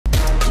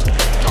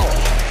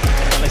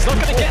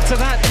to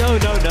that. No,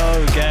 no,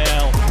 no,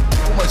 Gael.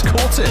 Almost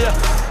caught it. Yeah,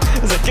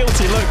 there's a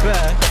guilty look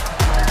there.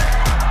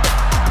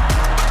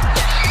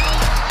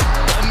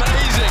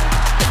 Amazing.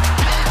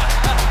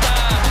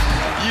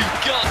 You've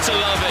got to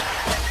love it.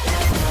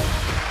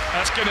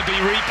 That's going to be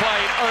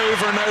replayed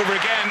over and over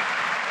again.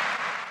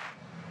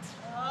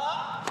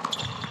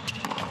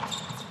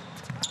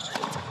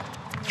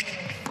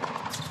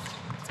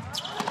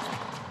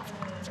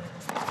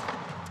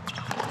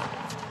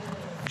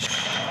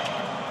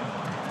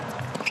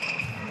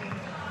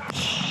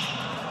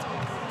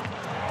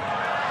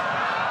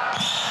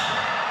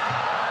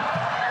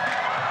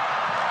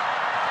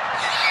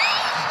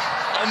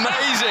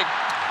 Amazing.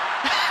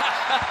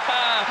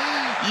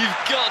 You've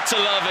got to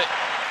love it.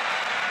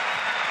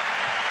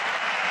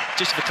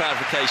 Just for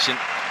clarification,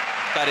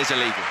 that is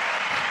illegal.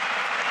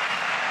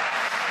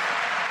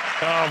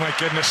 Oh my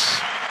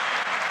goodness.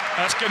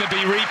 That's going to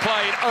be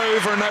replayed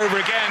over and over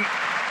again.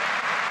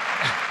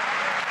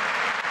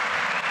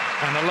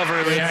 And a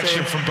lovely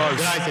reaction from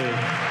both.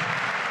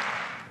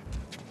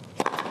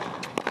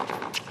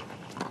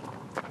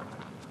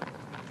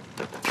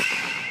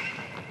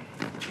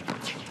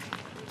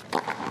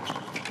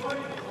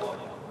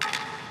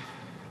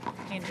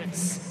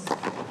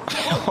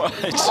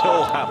 It's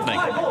all happening.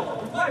 No,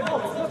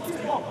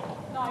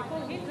 I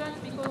call hindrance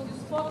because you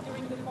spoke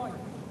during the point.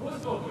 Who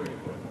spoke during the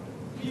point?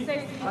 He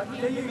says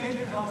can you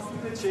imagine how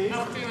soon the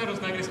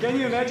chase? Can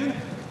you imagine?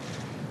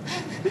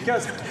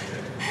 Because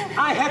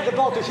I had the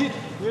ball to hit,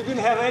 you didn't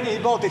have any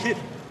ball to hit.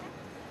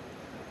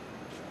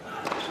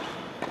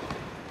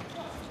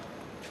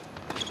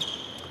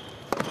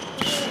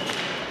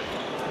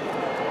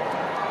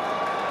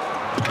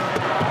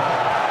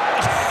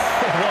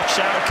 Watch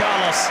out,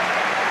 Carlos.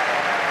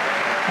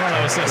 Well,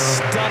 that was a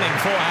stunning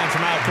forehand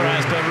from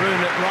Alcaraz, but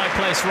Rune at right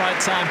place, right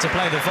time to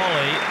play the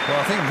volley. Well,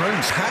 I think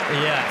Rune's hat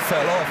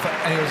fell off,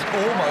 and he was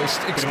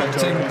almost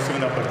expecting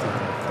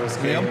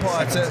the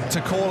umpire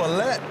to call a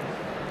let.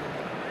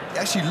 He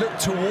actually looked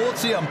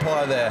towards the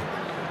umpire there,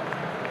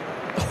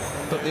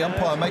 but the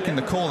umpire making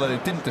the call that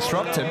it didn't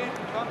disrupt him.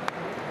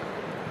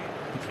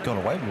 He's got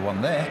away with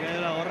one there.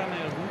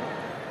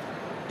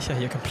 Yeah,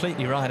 you're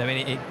completely right. I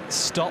mean, it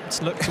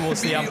stopped, looked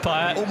towards the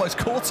umpire. Almost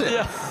caught it.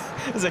 Yeah,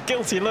 there's a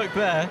guilty look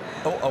there.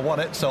 Oh, I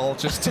won it, so I'll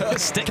just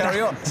carry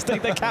on.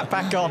 Stick the cap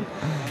back on.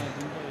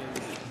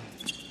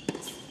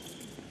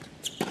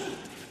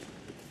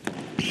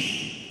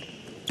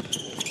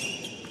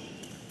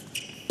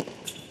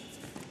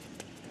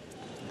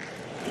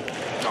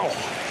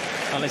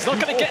 Well, it's not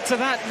going to get to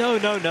that. No,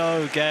 no,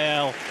 no,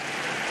 Gael.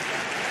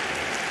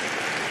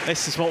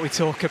 This is what we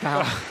talk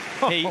about.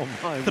 He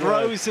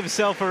throws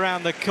himself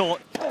around the court.